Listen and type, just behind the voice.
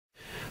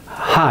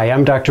Hi,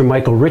 I'm Dr.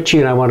 Michael Richie,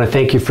 and I want to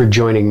thank you for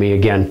joining me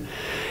again.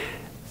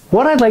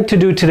 What I'd like to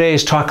do today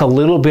is talk a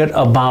little bit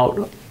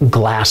about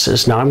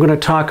glasses. Now, I'm going to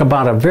talk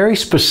about a very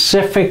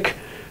specific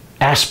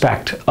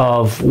aspect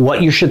of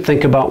what you should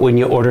think about when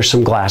you order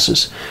some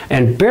glasses.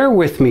 And bear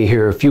with me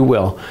here, if you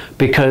will,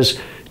 because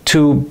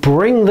to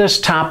bring this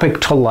topic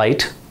to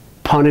light,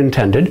 pun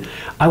intended,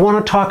 I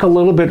want to talk a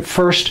little bit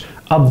first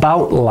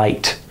about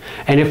light.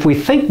 And if we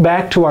think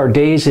back to our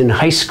days in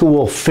high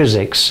school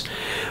physics,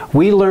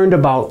 we learned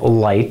about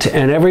light,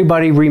 and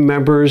everybody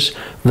remembers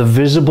the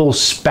visible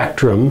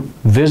spectrum,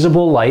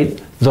 visible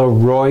light, the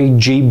Roy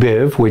G.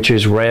 Biv, which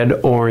is red,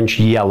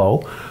 orange,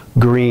 yellow,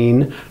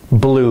 green,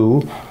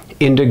 blue,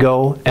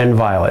 indigo, and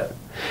violet.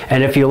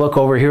 And if you look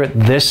over here at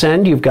this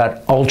end, you've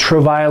got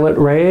ultraviolet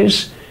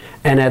rays,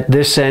 and at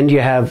this end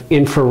you have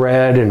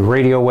infrared and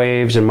radio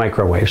waves and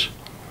microwaves.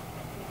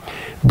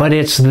 But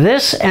it's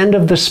this end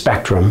of the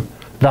spectrum,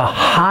 the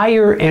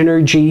higher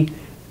energy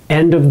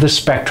end of the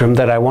spectrum,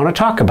 that I want to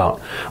talk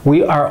about.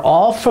 We are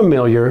all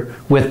familiar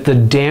with the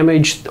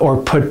damage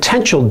or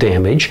potential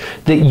damage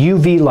that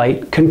UV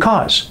light can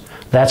cause.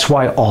 That's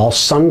why all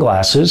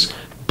sunglasses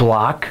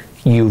block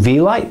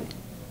UV light.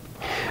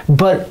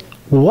 But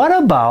what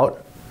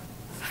about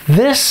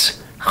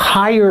this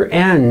higher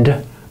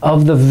end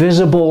of the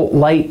visible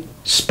light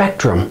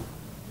spectrum?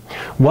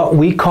 What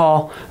we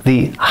call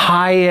the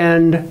high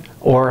end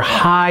or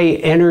high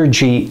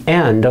energy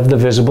end of the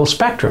visible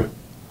spectrum.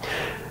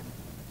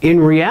 In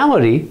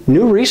reality,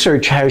 new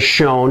research has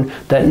shown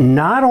that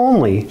not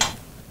only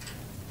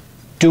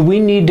do we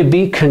need to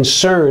be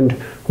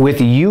concerned with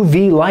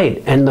UV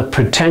light and the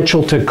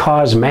potential to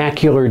cause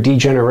macular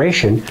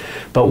degeneration,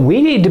 but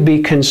we need to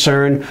be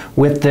concerned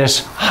with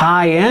this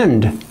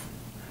high-end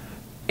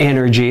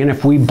energy. And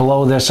if we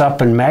blow this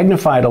up and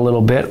magnify it a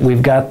little bit,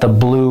 we've got the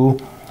blue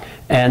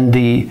and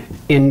the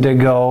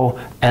indigo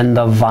and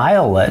the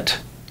violet.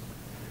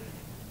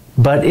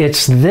 But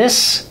it's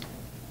this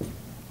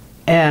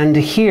end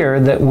here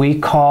that we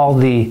call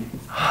the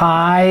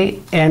high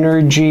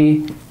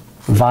energy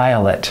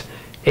violet,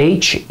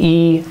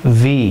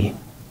 HEV.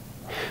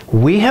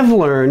 We have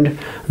learned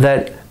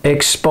that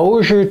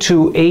exposure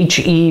to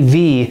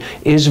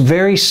HEV is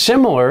very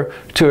similar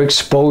to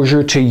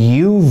exposure to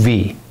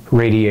UV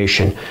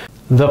radiation.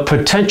 The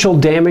potential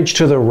damage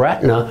to the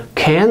retina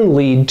can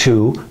lead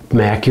to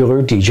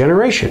macular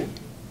degeneration.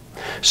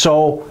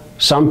 So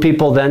some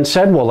people then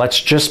said, well, let's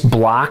just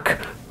block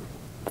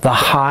the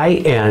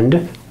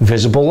high-end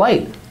visible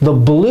light, the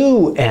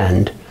blue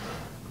end.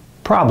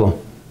 Problem: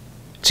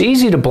 it's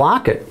easy to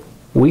block it.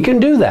 We can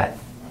do that.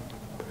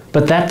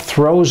 But that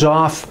throws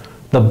off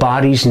the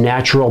body's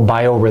natural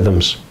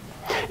biorhythms.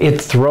 It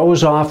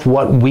throws off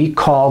what we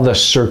call the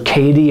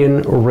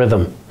circadian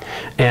rhythm.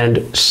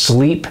 And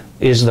sleep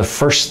is the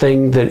first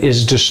thing that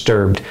is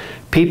disturbed.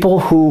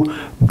 People who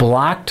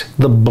blocked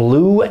the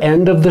blue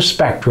end of the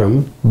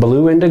spectrum,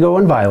 blue, indigo,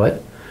 and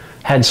violet,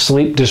 had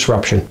sleep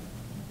disruption.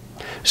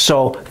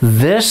 So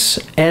this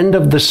end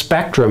of the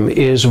spectrum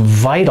is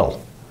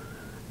vital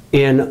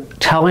in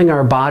telling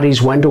our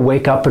bodies when to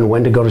wake up and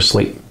when to go to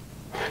sleep.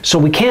 So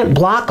we can't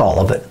block all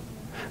of it.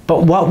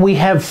 But what we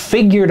have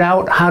figured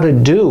out how to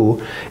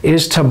do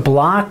is to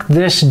block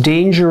this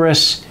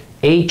dangerous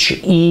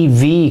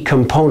HEV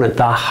component,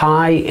 the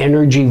high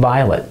energy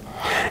violet.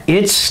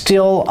 It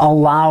still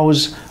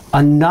allows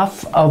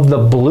enough of the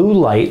blue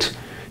light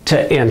to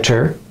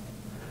enter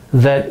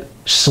that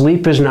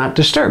sleep is not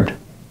disturbed.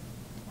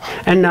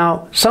 And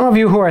now, some of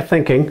you who are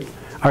thinking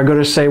are going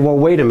to say, well,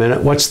 wait a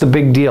minute, what's the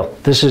big deal?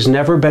 This has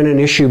never been an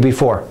issue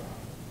before.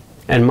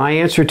 And my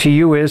answer to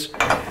you is,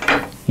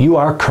 you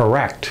are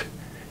correct.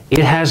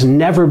 It has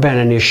never been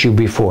an issue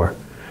before.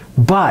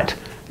 But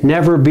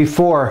never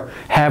before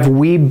have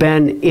we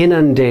been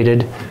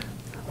inundated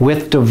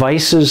with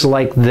devices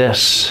like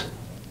this,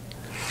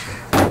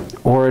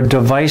 or a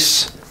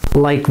device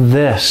like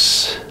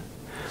this,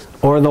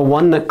 or the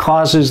one that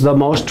causes the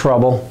most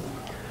trouble,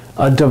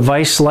 a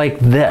device like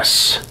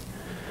this.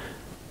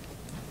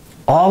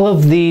 All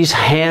of these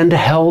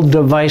handheld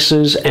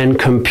devices and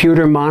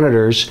computer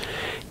monitors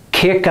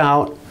kick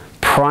out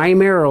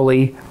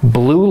primarily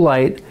blue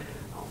light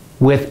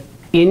with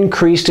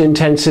increased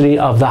intensity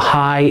of the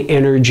high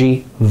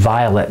energy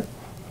violet.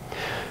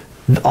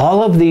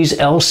 All of these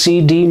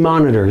LCD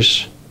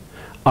monitors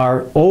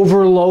are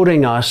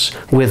overloading us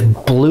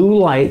with blue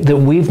light that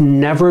we've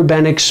never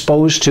been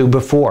exposed to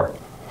before.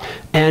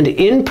 And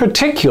in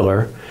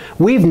particular,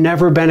 we've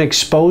never been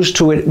exposed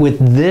to it with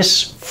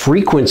this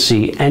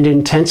frequency and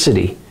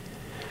intensity.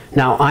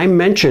 Now, I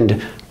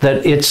mentioned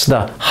that it's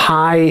the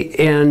high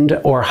end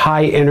or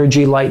high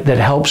energy light that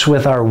helps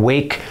with our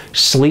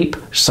wake-sleep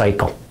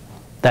cycle.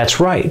 That's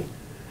right.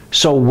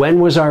 So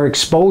when was our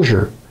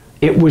exposure?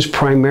 It was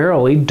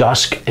primarily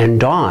dusk and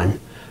dawn.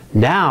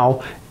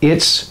 Now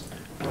it's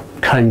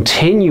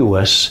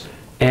continuous,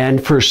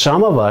 and for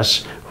some of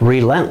us,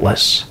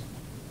 relentless.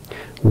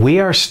 We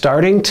are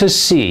starting to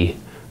see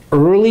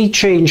early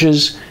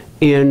changes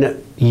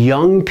in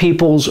young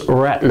people's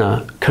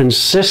retina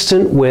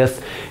consistent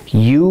with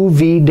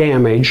UV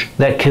damage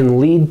that can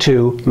lead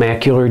to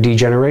macular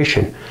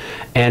degeneration.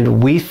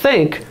 And we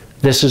think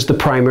this is the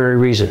primary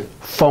reason.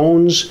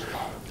 Phones,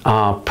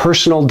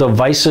 personal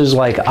devices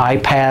like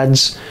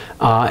iPads,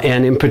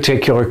 and in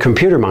particular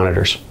computer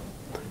monitors.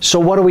 So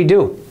what do we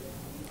do?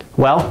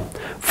 Well,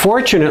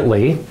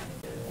 fortunately,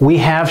 we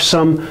have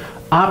some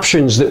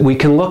options that we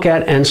can look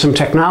at and some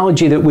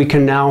technology that we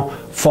can now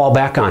fall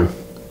back on.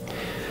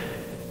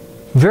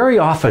 Very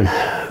often,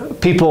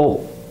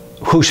 people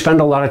who spend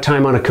a lot of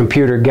time on a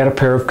computer get a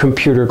pair of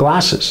computer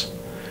glasses.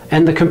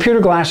 And the computer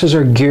glasses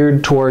are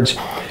geared towards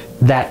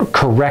that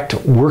correct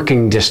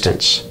working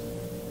distance.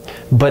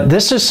 But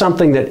this is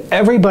something that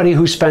everybody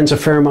who spends a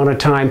fair amount of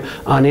time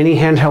on any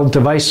handheld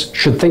device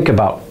should think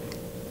about.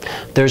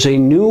 There's a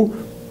new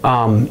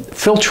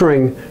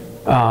filtering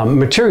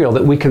material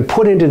that we can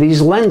put into these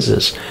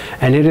lenses,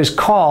 and it is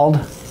called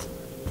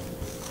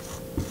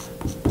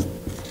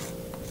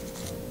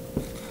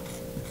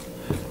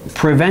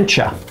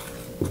Prevencia.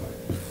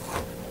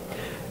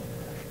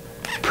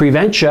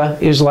 Prevencia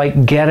is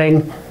like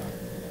getting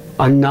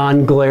a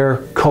non-glare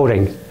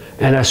coating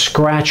and a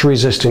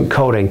scratch-resistant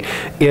coating.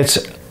 It's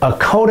a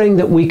coating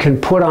that we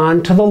can put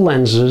onto the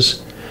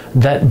lenses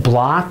that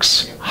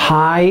blocks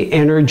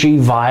high-energy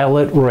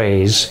violet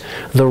rays,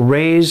 the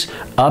rays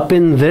up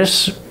in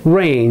this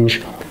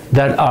range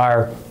that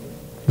are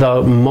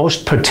the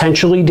most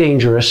potentially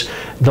dangerous,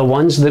 the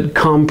ones that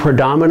come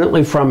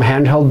predominantly from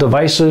handheld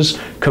devices,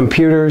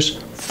 computers,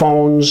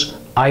 phones,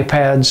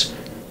 iPads,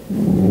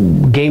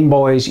 Game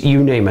Boys,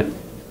 you name it.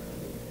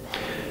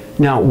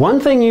 Now, one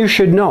thing you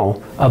should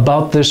know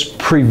about this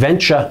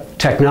Prevencia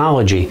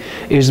technology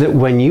is that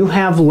when you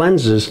have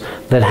lenses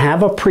that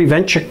have a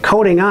Prevencia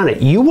coating on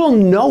it, you will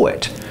know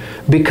it,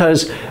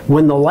 because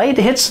when the light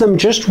hits them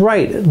just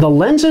right, the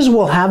lenses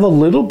will have a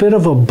little bit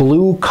of a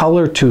blue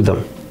color to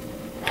them.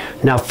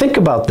 Now think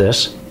about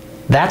this.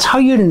 That's how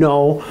you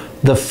know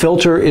the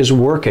filter is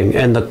working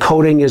and the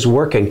coating is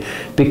working,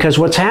 because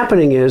what's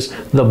happening is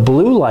the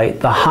blue light,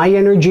 the high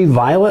energy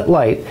violet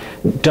light,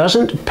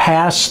 doesn't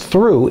pass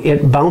through,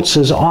 it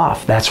bounces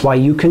off. That's why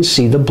you can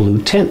see the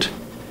blue tint.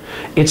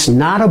 It's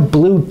not a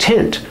blue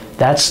tint.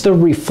 That's the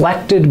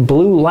reflected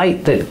blue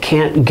light that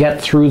can't get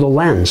through the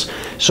lens.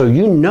 So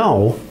you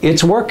know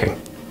it's working.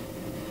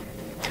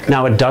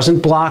 Now it doesn't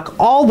block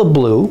all the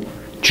blue,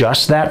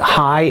 just that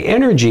high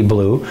energy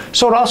blue,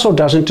 so it also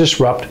doesn't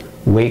disrupt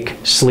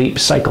wake-sleep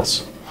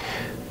cycles.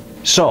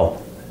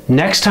 So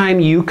next time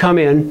you come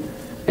in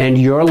and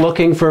you're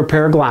looking for a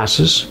pair of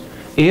glasses,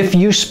 if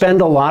you spend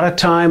a lot of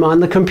time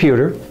on the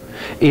computer,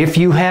 if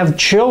you have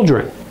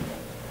children,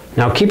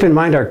 now keep in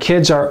mind our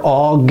kids are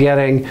all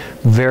getting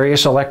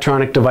various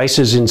electronic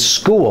devices in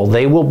school.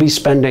 They will be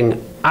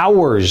spending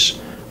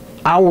hours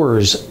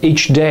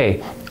each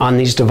day on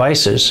these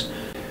devices.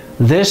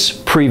 This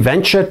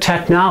Prevencia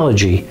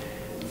technology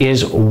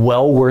is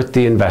well worth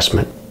the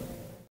investment.